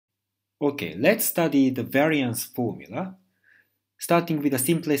Okay, let's study the variance formula, starting with the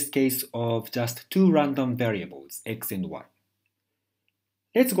simplest case of just two random variables, x and y.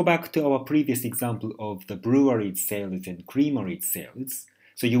 Let's go back to our previous example of the brewery's sales and creamery's sales.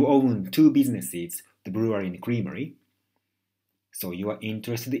 So you own two businesses, the brewery and creamery. So you are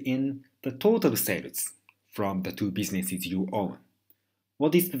interested in the total sales from the two businesses you own.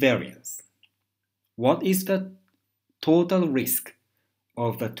 What is the variance? What is the total risk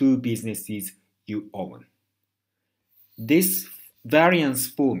of the two businesses you own? This variance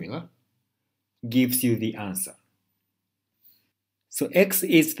formula gives you the answer. So x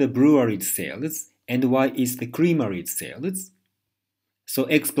is the brewery's sales and y is the creamery's sales. So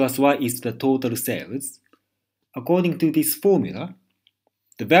x plus y is the total sales. According to this formula,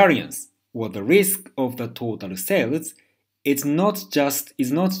 the variance or the risk of the total sales is not just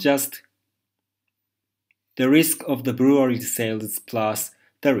the risk of the brewery's sales plus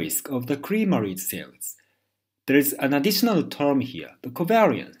the risk of the creamery's sales. There is an additional term here, the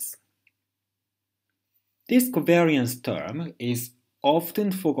covariance. This covariance term is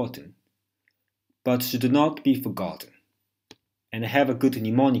often forgotten, but should not be forgotten. And I have a good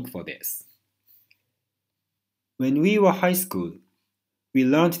mnemonic for this. When we were high school, we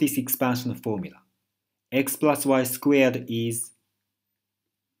learned this expansion formula. X plus y squared is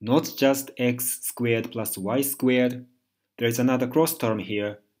not just x squared plus y squared. There is another cross term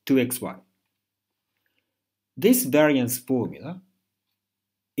here, 2xy. This variance formula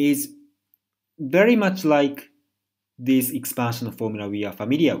is very much like this expansion formula we are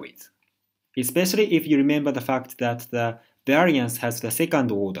familiar with, especially if you remember the fact that the variance has the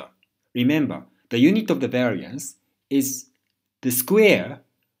second order. Remember, the unit of the variance is the square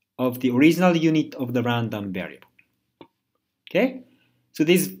of the original unit of the random variable. Okay? So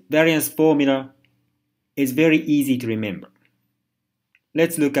this variance formula is very easy to remember.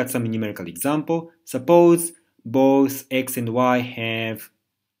 Let's look at some numerical example. Suppose both x and y have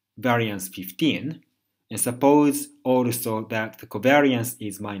variance 15, and suppose also that the covariance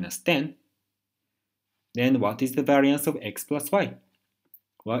is minus 10, then what is the variance of x plus y?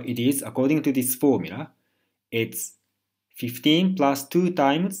 Well, it is, according to this formula, it's 15 plus 2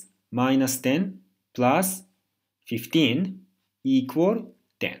 times minus 10 plus 15 equal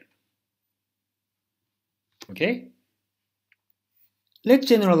 10. Okay? Let's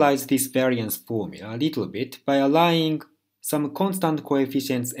generalize this variance formula a little bit by allowing some constant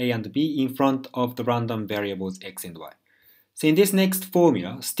coefficients a and b in front of the random variables x and y. So in this next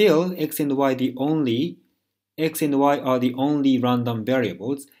formula, still x and y are the only random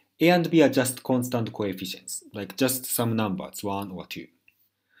variables, a and b are just constant coefficients, like just some numbers, 1 or 2.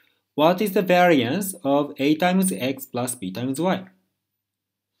 What is the variance of a times x plus b times y?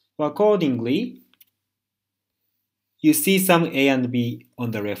 Well, accordingly, you see some a and b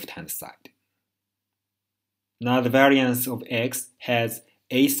on the left-hand side. Now the variance of x has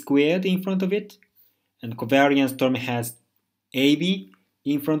a squared in front of it, and covariance term has ab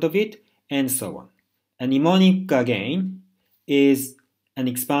in front of it, and so on. A mnemonic again is an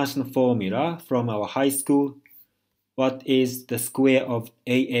expansion formula from our high school. What is the square of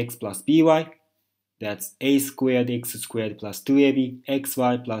ax plus by? That's a squared x squared plus 2ab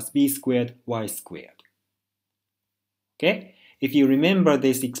xy plus b squared y squared. Okay? If you remember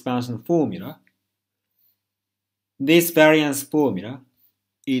this expansion formula, this variance formula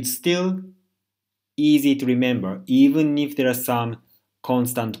is still easy to remember even if there are some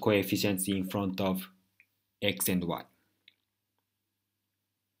constant coefficients in front of x and y.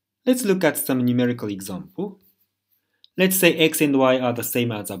 Let's look at some numerical example. Let's say x and y are the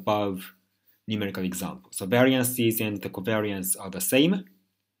same as above numerical example. So variances and the covariance are the same.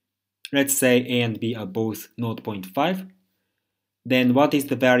 Let's say a and b are both 0.5. Then what is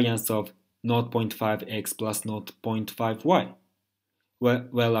the variance of 0.5x plus 0.5y?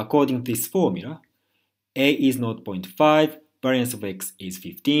 Well, according to this formula, a is 0.5, variance of x is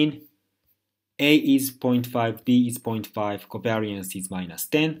 15, a is 0.5, b is 0.5, covariance is minus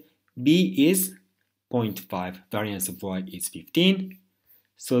 10, b is 0.5, variance of y is 15,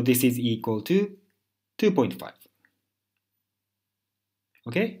 so this is equal to 2.5.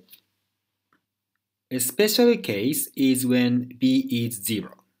 Okay? A special case is when b is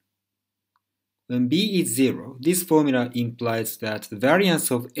 0. When b is 0, this formula implies that the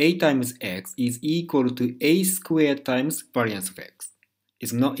variance of a times x is equal to a squared times variance of x.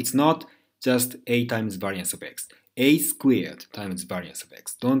 It's not just a times variance of x. A squared times variance of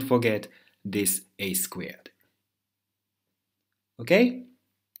x. Don't forget this a squared. Okay?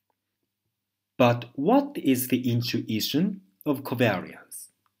 But what is the intuition of covariance?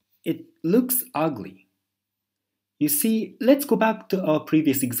 It looks ugly. You see, let's go back to our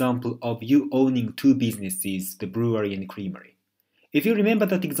previous example of you owning two businesses, the brewery and creamery. If you remember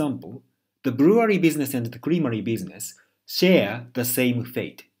that example, the brewery business and the creamery business share the same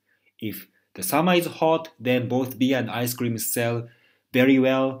fate. If the summer is hot, then both beer and ice cream sell very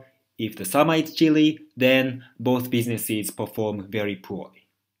well. If the summer is chilly, then both businesses perform very poorly.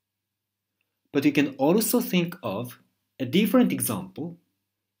 But you can also think of a different example.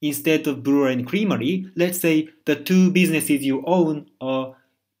 Instead of brewery and creamery, let's say the two businesses you own are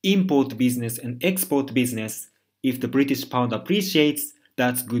import business and export business. If the British pound appreciates,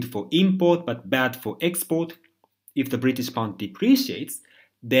 that's good for import but bad for export. If the British pound depreciates,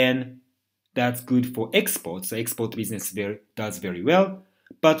 then that's good for export. So export business does very well,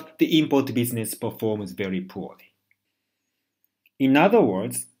 but the import business performs very poorly. In other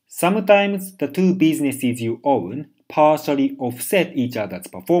words, sometimes the two businesses you own partially offset each other's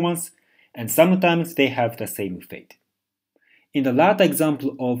performance, and sometimes they have the same fate. In the latter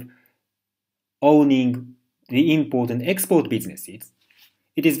example of owning the import and export businesses,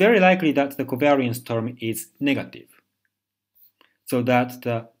 it is very likely that the covariance term is negative, so that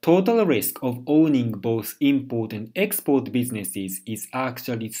the total risk of owning both import and export businesses is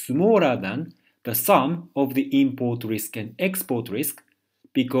actually smaller than the sum of the import risk and export risk,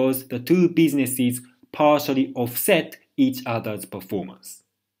 because the two businesses partially offset each other's performance.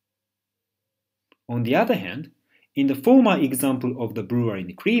 On the other hand, in the former example of the brewery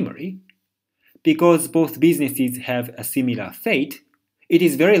and creamery, because both businesses have a similar fate, it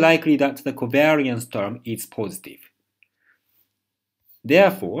is very likely that the covariance term is positive.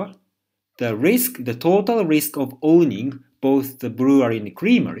 Therefore, the total risk of owning both the brewery and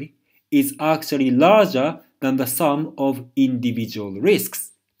creamery is actually larger than the sum of individual risks,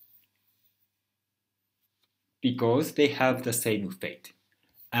 because they have the same fate.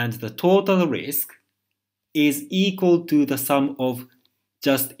 And the total risk is equal to the sum of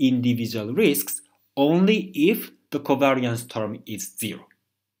just individual risks only if the covariance term is zero.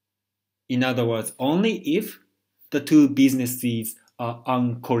 In other words, only if the two businesses are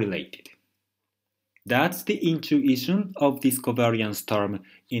uncorrelated. That's the intuition of this covariance term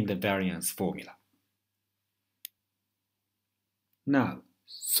in the variance formula. Now,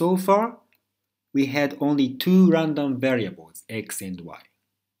 so far, we had only two random variables, x and y.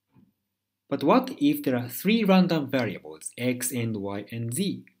 But what if there are three random variables, x and y and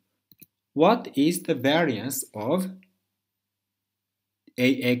z? What is the variance of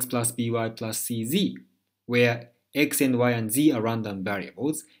ax plus by plus cz, where x and y and z are random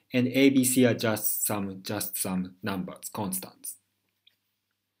variables and a, b, c are just some numbers, constants?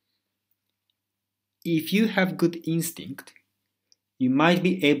 If you have good instinct, you might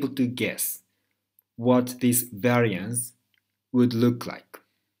be able to guess what this variance would look like.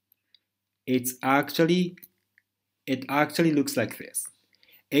 It actually looks like this.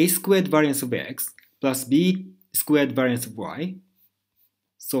 A squared variance of x plus b squared variance of y,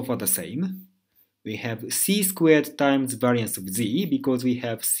 so far the same. We have c squared times variance of z because we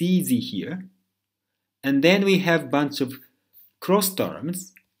have cz here. And then we have a bunch of cross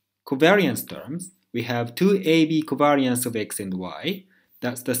terms, covariance terms. We have 2ab covariance of x and y.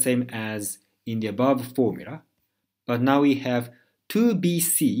 That's the same as in the above formula. But now we have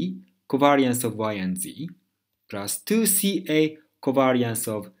 2bc covariance of y and z plus 2ca covariance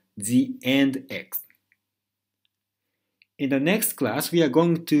of z and x. In the next class, we are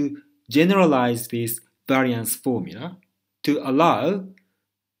going to generalize this variance formula to allow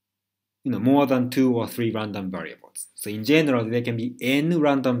more than 2 or 3 random variables. So in general, there can be n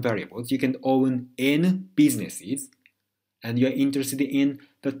random variables. You can own n businesses, and you are interested in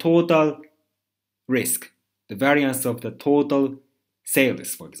the total risk, the variance of the total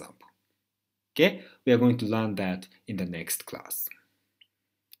sales, for example. Okay, we are going to learn that in the next class.